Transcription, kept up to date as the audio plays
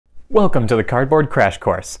Welcome to the Cardboard Crash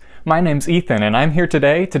Course. My name's Ethan and I'm here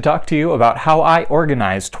today to talk to you about how I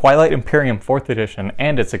organized Twilight Imperium 4th edition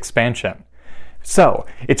and its expansion. So,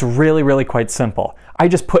 it's really quite simple. I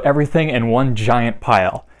just put everything in one giant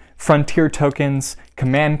pile. Frontier tokens,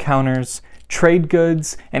 command counters, trade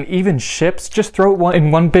goods, and even ships. Just throw it in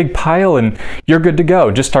one big pile and you're good to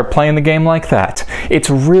go. Just start playing the game like that. It's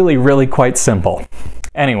really quite simple.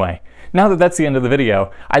 Anyway, now that that's the end of the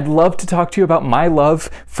video, I'd love to talk to you about my love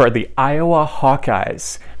for the Iowa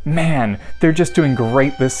Hawkeyes. Man, they're just doing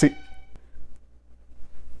great this season.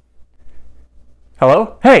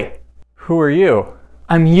 Hello? Hey! Who are you?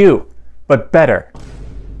 I'm you, but better.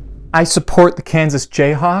 I support the Kansas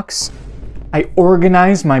Jayhawks. I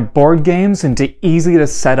organize my board games into easy to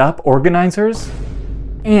set up organizers.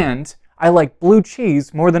 And I like blue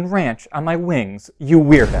cheese more than ranch on my wings, you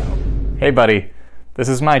weirdo. Hey buddy. This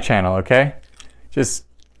is my channel, okay? Just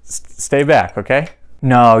stay back, okay?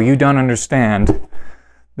 No, you don't understand.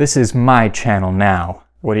 This is my channel now.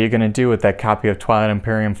 What are you gonna do with that copy of Twilight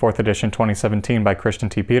Imperium 4th edition 2017 by Christian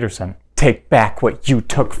T. Peterson? Take back what you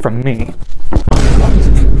took from me.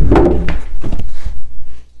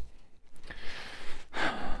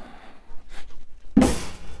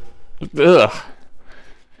 Ugh.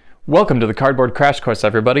 Welcome to the Cardboard Crash Course,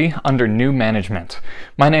 everybody, under new management.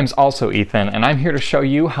 My name's also Ethan, and I'm here to show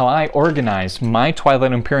you how I organized my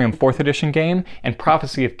Twilight Imperium 4th edition game and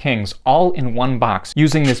Prophecy of Kings all in one box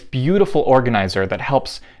using this beautiful organizer that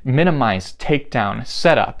helps minimize takedown,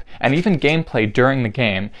 setup, and even gameplay during the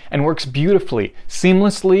game, and works beautifully,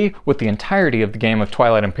 seamlessly with the entirety of the game of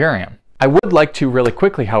Twilight Imperium. I would like to really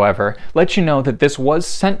quickly, however, let you know that this was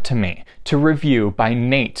sent to me to review by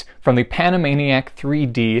Nate from the Panamaniac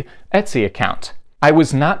 3D Etsy account. I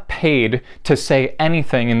was not paid to say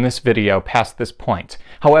anything in this video past this point.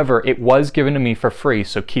 However, it was given to me for free,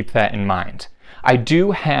 so keep that in mind. I do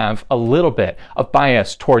have a little bit of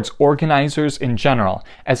bias towards organizers in general,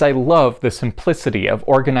 as I love the simplicity of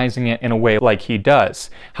organizing it in a way like he does.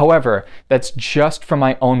 However, that's just for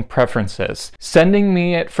my own preferences. Sending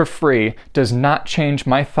me it for free does not change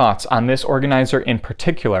my thoughts on this organizer in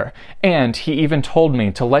particular, and he even told me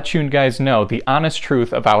to let you guys know the honest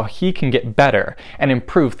truth of how he can get better and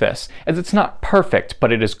improve this, as it's not perfect,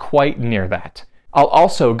 but it is quite near that. I'll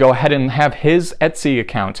also go ahead and have his Etsy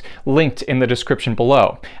account linked in the description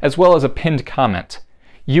below, as well as a pinned comment.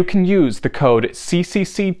 You can use the code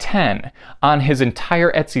CCC10 on his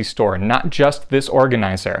entire Etsy store, not just this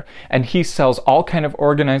organizer, and he sells all kind of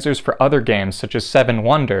organizers for other games such as 7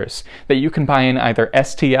 Wonders that you can buy in either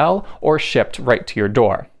STL or shipped right to your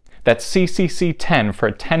door. That's CCC10 for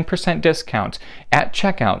a 10% discount at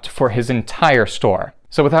checkout for his entire store.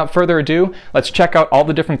 So without further ado, let's check out all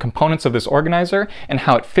the different components of this organizer and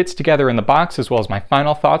how it fits together in the box, as well as my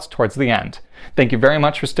final thoughts towards the end. Thank you very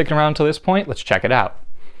much for sticking around to this point. Let's check it out.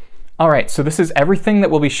 Alright, so this is everything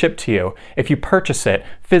that will be shipped to you if you purchase it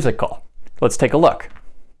physical. Let's take a look.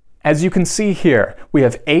 As you can see here, we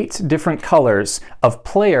have 8 different colors of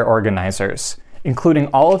player organizers, including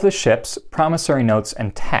all of the ships, promissory notes,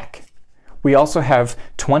 and tech. We also have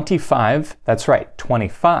 25, that's right,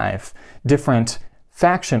 25 different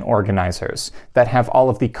faction organizers that have all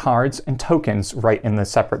of the cards and tokens right in the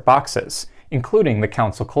separate boxes, including the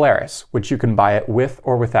Council Calaris, which you can buy it with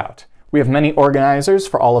or without. We have many organizers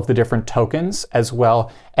for all of the different tokens, as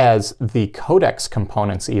well as the Codex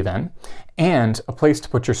components even, and a place to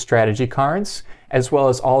put your strategy cards, as well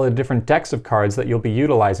as all the different decks of cards that you'll be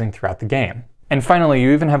utilizing throughout the game. And finally,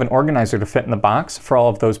 you even have an organizer to fit in the box for all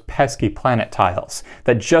of those pesky planet tiles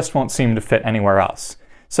that just won't seem to fit anywhere else.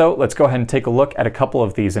 So let's go ahead and take a look at a couple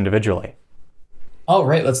of these individually. All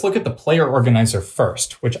right, let's look at the player organizer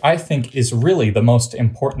first, which I think is really the most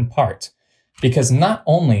important part. Because not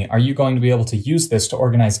only are you going to be able to use this to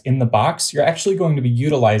organize in the box, you're actually going to be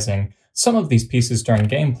utilizing some of these pieces during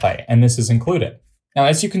gameplay, and this is included. Now,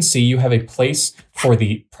 as you can see, you have a place for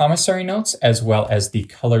the promissory notes as well as the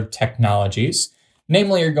colored technologies.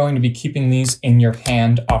 Namely, you're going to be keeping these in your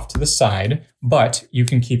hand off to the side, but you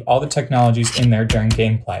can keep all the technologies in there during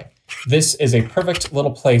gameplay. This is a perfect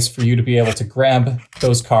little place for you to be able to grab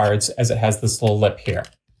those cards, as it has this little lip here.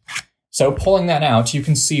 So pulling that out, you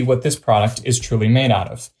can see what this product is truly made out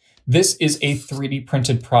of. This is a 3D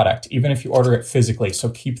printed product, even if you order it physically, so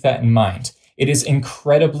keep that in mind. It is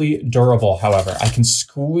incredibly durable, however. I can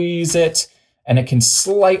squeeze it, and it can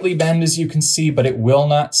slightly bend, as you can see, but it will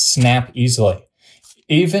not snap easily.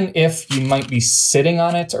 Even if you might be sitting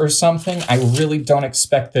on it or something, I really don't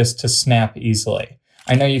expect this to snap easily.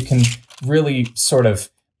 I know you can really sort of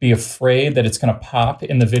be afraid that it's going to pop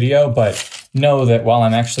in the video, but know that while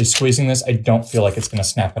I'm actually squeezing this, I don't feel like it's going to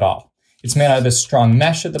snap at all. It's made out of this strong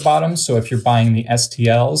mesh at the bottom, so if you're buying the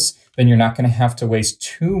STLs, then you're not going to have to waste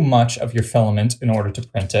too much of your filament in order to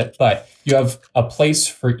print it. But you have a place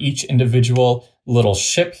for each individual little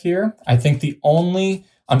ship here. I think the only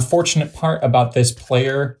unfortunate part about this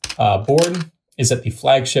player board is that the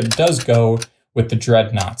flagship does go with the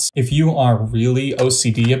dreadnoughts. If you are really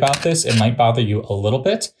OCD about this, it might bother you a little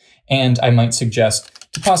bit, and I might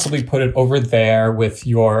suggest to possibly put it over there with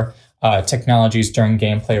your technologies during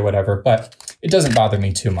gameplay or whatever, but it doesn't bother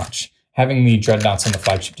me too much. Having the dreadnoughts and the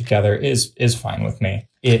flagship together is fine with me.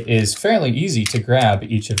 It is fairly easy to grab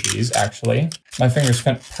each of these, actually. My fingers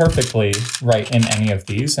fit perfectly right in any of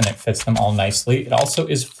these, and it fits them all nicely. It also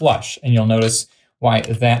is flush, and you'll notice why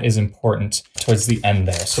that is important towards the end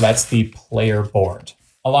there. So that's the player board.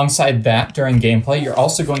 Alongside that, during gameplay, you're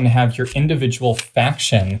also going to have your individual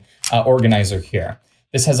faction organizer here.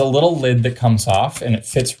 This has a little lid that comes off, and it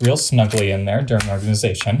fits real snugly in there during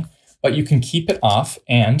organization. But you can keep it off,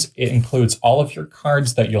 and it includes all of your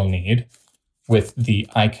cards that you'll need with the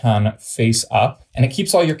icon face up, and it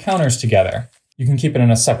keeps all your counters together. You can keep it in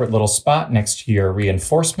a separate little spot next to your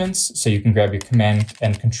reinforcements, so you can grab your command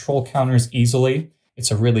and control counters easily. It's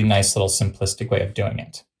a really nice little simplistic way of doing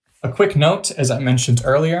it. A quick note, as I mentioned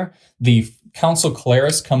earlier, the Council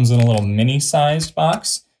Caleris comes in a little mini-sized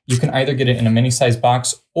box. You can either get it in a mini-sized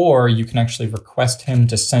box, or you can actually request him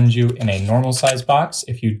to send you in a normal-sized box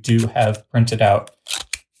if you do have printed out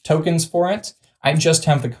tokens for it. I just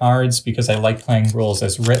have the cards because I like playing rules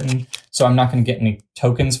as written, so I'm not going to get any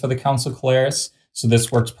tokens for the Council Caleris, so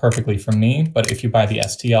this works perfectly for me. But if you buy the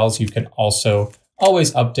STLs, you can also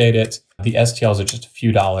always update it. The STLs are just a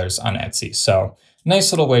few dollars on Etsy, so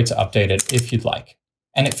nice little way to update it if you'd like.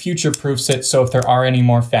 And it future-proofs it, so if there are any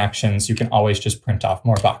more factions, you can always just print off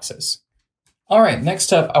more boxes. All right,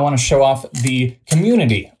 next up, I want to show off the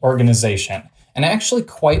community organization. And I actually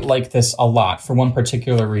quite like this a lot for one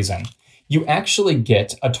particular reason. You actually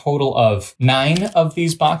get a total of 9 of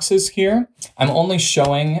these boxes here. I'm only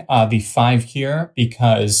showing the 5 here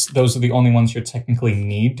because those are the only ones you technically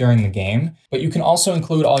need during the game. But you can also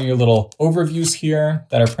include all your little overviews here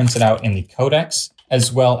that are printed out in the Codex,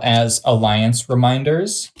 as well as alliance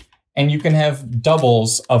reminders. And you can have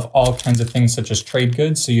doubles of all kinds of things such as trade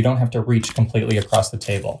goods, so you don't have to reach completely across the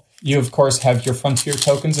table. You, of course, have your frontier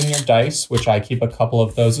tokens and your dice, which I keep a couple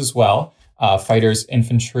of those as well. Fighters,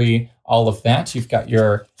 infantry, all of that. You've got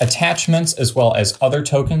your attachments as well as other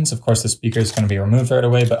tokens. Of course, the speaker is going to be removed right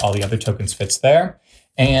away, but all the other tokens fits there.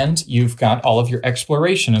 And you've got all of your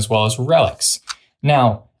exploration as well as relics.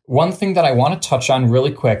 Now, one thing that I want to touch on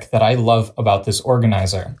really quick that I love about this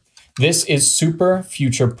organizer, this is super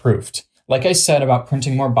future-proofed. Like I said about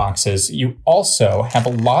printing more boxes, you also have a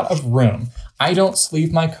lot of room. I don't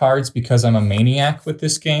sleeve my cards because I'm a maniac with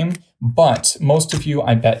this game, but most of you,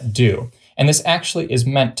 I bet, do. And this actually is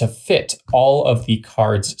meant to fit all of the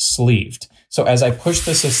cards sleeved. So as I push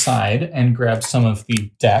this aside and grab some of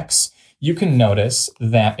the decks, you can notice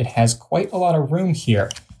that it has quite a lot of room here.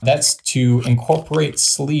 That's to incorporate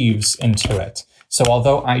sleeves into it. So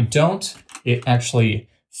although I don't, it actually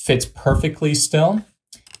fits perfectly still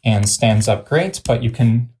and stands up great, but you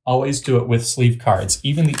can always do it with sleeve cards.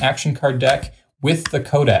 Even the action card deck with the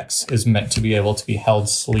Codex is meant to be able to be held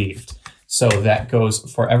sleeved. So that goes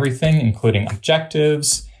for everything, including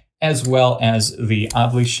objectives, as well as the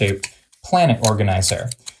oddly shaped planet organizer.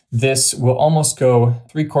 This will almost go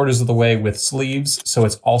 3/4 of the way with sleeves, so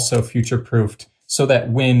it's also future-proofed, so that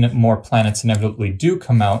when more planets inevitably do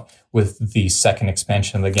come out with the second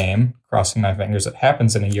expansion of the game, crossing my fingers it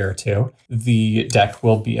happens in a year or two, the deck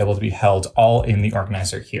will be able to be held all in the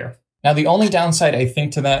organizer here. Now, the only downside, I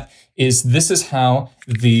think, to that is this is how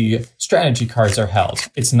the strategy cards are held.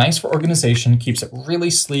 It's nice for organization, keeps it really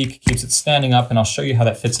sleek, keeps it standing up, and I'll show you how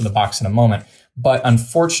that fits in the box in a moment. But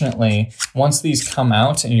unfortunately, once these come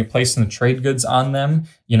out and you're placing the trade goods on them,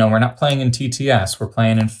 you know, we're not playing in TTS, we're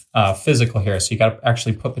playing in physical here. So you got to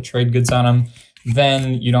actually put the trade goods on them.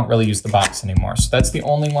 Then you don't really use the box anymore. So that's the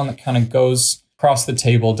only one that kind of goes across the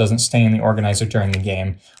table, doesn't stay in the organizer during the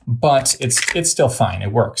game, but it's still fine.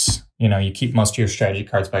 It works. You know, you keep most of your strategy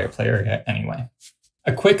cards by your player anyway.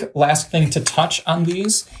 A quick last thing to touch on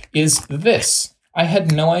these is this. I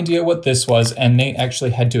had no idea what this was, and Nate actually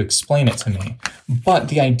had to explain it to me. But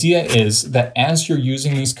the idea is that as you're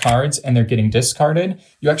using these cards and they're getting discarded,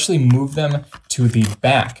 you actually move them to the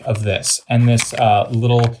back of this. And this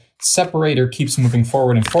little separator keeps moving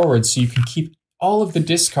forward and forward, so you can keep all of the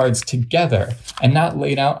discards together and not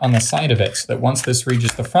laid out on the side of it, so that once this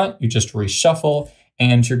reaches the front, you just reshuffle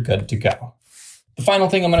and you're good to go. The final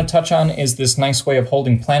thing I'm going to touch on is this nice way of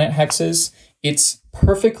holding planet hexes. It's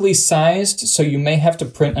perfectly sized, so you may have to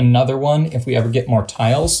print another one if we ever get more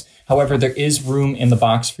tiles. However, there is room in the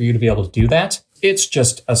box for you to be able to do that. It's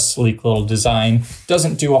just a sleek little design.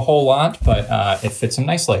 Doesn't do a whole lot, but it fits them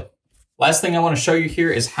nicely. Last thing I want to show you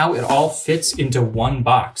here is how it all fits into one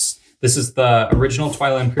box. This is the original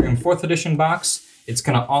Twilight Imperium 4th edition box. It's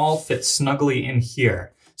gonna all fit snugly in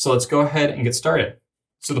here. So let's go ahead and get started.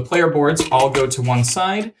 So the player boards all go to one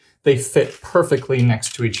side. They fit perfectly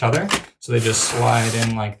next to each other. So they just slide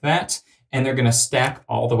in like that, and they're gonna stack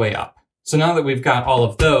all the way up. So now that we've got all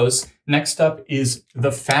of those, next up is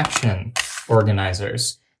the faction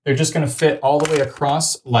organizers. They're just gonna fit all the way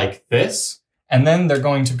across like this, and then they're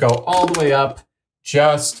going to go all the way up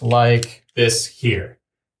just like this here.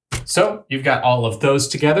 So you've got all of those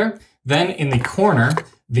together. Then in the corner,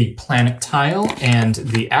 the planet tile and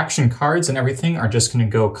the action cards and everything are just gonna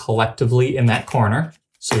go collectively in that corner.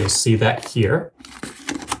 So you'll see that here.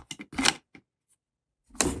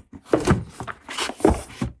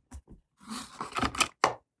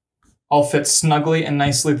 All fit snugly and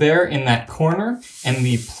nicely there in that corner, and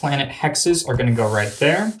the planet hexes are gonna go right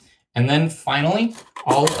there. And then finally,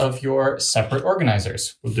 all of your separate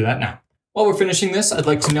organizers. We'll do that now. While we're finishing this, I'd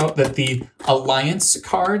like to note that the Alliance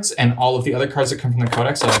cards and all of the other cards that come from the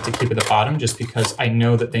Codex, I like to keep at the bottom just because I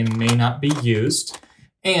know that they may not be used.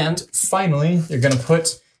 And finally, you're gonna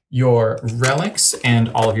put your relics and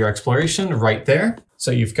all of your exploration right there.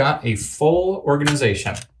 So you've got a full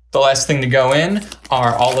organization. The last thing to go in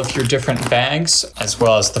are all of your different bags, as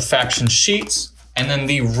well as the faction sheets. And then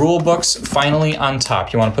the rule books finally on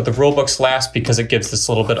top. You want to put the rule books last because it gives this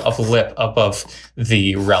little bit of lip above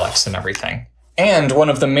the relics and everything. And one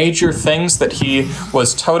of the major things that he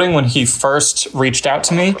was toting when he first reached out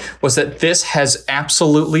to me was that this has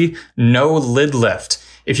absolutely no lid lift.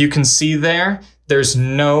 If you can see there, there's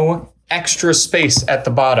no extra space at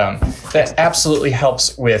the bottom. That absolutely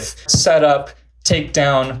helps with setup,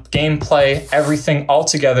 takedown, gameplay, everything all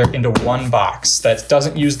together into one box that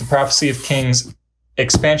doesn't use the Prophecy of Kings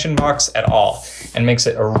expansion box at all, and makes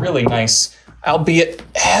it a really nice, albeit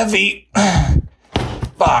heavy,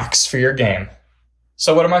 box for your game.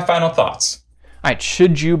 So what are my final thoughts? All right,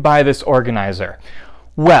 should you buy this organizer?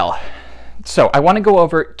 Well, so I want to go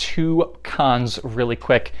over 2 cons really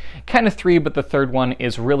quick. Kind of 3, but the third one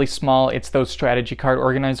is really small. It's those strategy card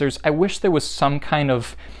organizers. I wish there was some kind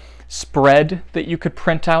of spread that you could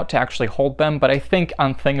print out to actually hold them, but I think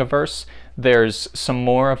on Thingiverse there's some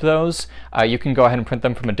more of those. You can go ahead and print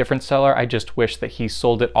them from a different seller. I just wish that he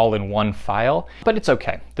sold it all in one file, but it's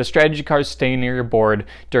okay. The strategy cards stay near your board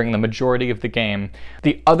during the majority of the game.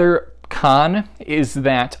 The other con is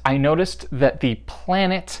that I noticed that the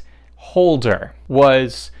planet holder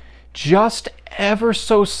was just ever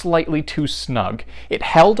so slightly too snug. It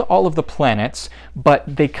held all of the planets, but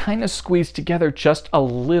they kind of squeezed together just a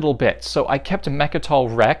little bit. So I kept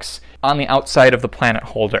Mechatol Rex on the outside of the planet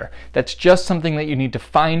holder. That's just something that you need to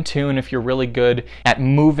fine tune if you're really good at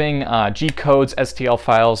moving G-codes, STL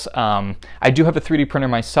files. I do have a 3D printer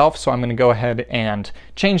myself, so I'm gonna go ahead and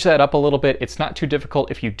change that up a little bit. It's not too difficult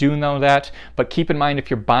if you do know that, but keep in mind if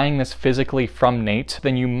you're buying this physically from Nate,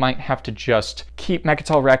 then you might have to just keep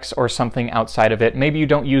Mechatol Rex or something outside of it. Maybe you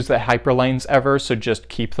don't use the hyperlanes ever, so just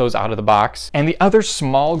keep those out of the box. And the other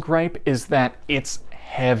small gripe is that it's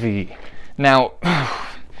heavy. Now,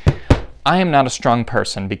 I am not a strong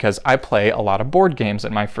person because I play a lot of board games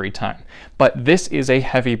in my free time, but this is a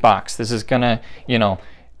heavy box. This is gonna, you know,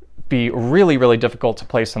 be really, really difficult to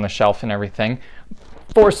place on the shelf and everything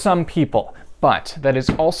for some people. But that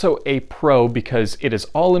is also a pro because it is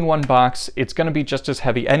all in one box. It's gonna be just as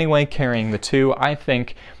heavy anyway, carrying the 2. I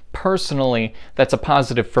think personally, that's a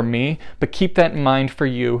positive for me, but keep that in mind for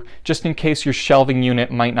you, just in case your shelving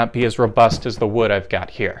unit might not be as robust as the wood I've got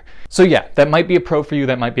here. So yeah, that might be a pro for you,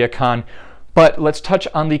 that might be a con, but let's touch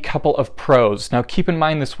on the couple of pros. Now keep in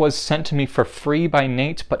mind this was sent to me for free by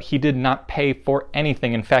Nate, but he did not pay for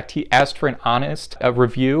anything. In fact, he asked for an honest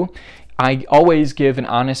review. I always give an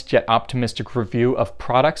honest yet optimistic review of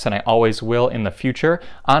products, and I always will in the future.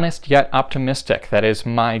 Honest yet optimistic, that is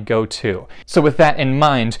my go-to. So with that in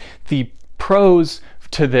mind, the pros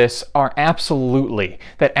to this are absolutely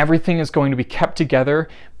that everything is going to be kept together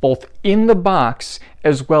both in the box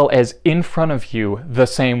as well as in front of you the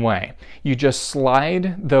same way. You just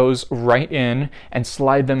slide those right in and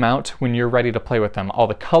slide them out when you're ready to play with them. All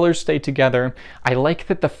the colors stay together. I like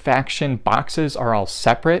that the faction boxes are all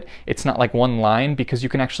separate. It's not like one line because you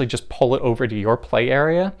can actually just pull it over to your play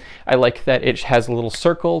area. I like that it has a little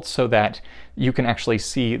circle so that you can actually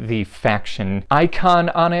see the faction icon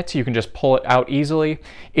on it. You can just pull it out easily.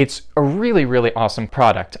 It's a really, really awesome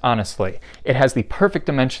product, honestly. It has the perfect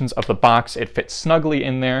dimensions of the the box. It fits snugly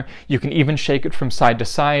in there. You can even shake it from side to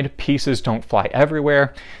side. Pieces don't fly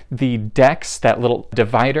everywhere. The decks, that little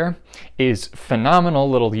divider, is phenomenal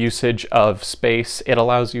little usage of space. It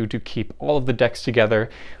allows you to keep all of the decks together.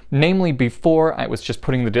 Namely, before I was just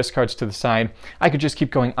putting the discards to the side, I could just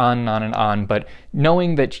keep going on and on and on, but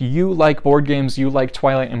knowing that you like board games, you like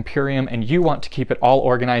Twilight Imperium, and you want to keep it all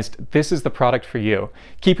organized, this is the product for you.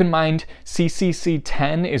 Keep in mind,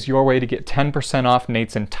 CCC10 is your way to get 10% off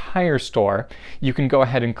Nate's entire store. You can go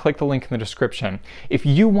ahead and click the link in the description. If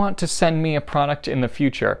you want to send me a product in the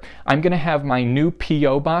future, I'm going to have my new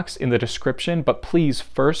P.O. box in the description, but please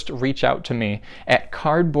first reach out to me at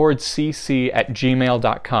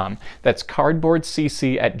cardboardcc@gmail.com. That's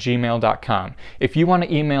cardboardcc@gmail.com. If you want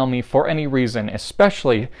to email me for any reason,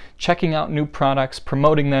 especially checking out new products,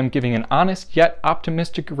 promoting them, giving an honest yet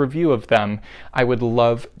optimistic review of them, I would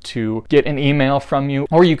love to get an email from you,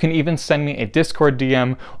 or you can even send me a Discord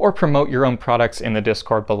DM or promote your own products in the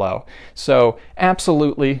Discord below. So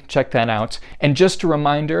absolutely check that out. And just a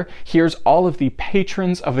reminder, here's all of the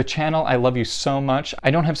patrons of the channel. I love you so much. I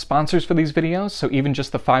don't have sponsors for these videos, so even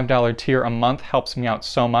just the $5 tier a month helps me out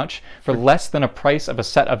so much. For less than a price of a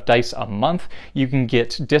set of dice a month, you can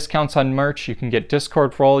get discounts on merch, you can get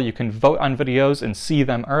Discord role, you can vote on videos and see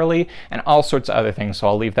them early, and all sorts of other things, so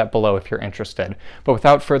I'll leave that below if you're interested. But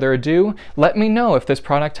without further ado, let me know if this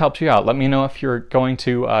product helped you out. Let me know if you're going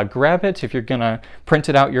to grab it, if you're going to print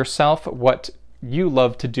it out yourself, what you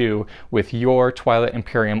love to do with your Twilight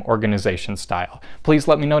Imperium organization style. Please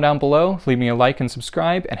let me know down below, leave me a like and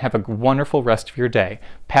subscribe, and have a wonderful rest of your day.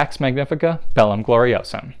 Pax Magnifica, Bellum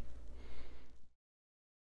Gloriosum.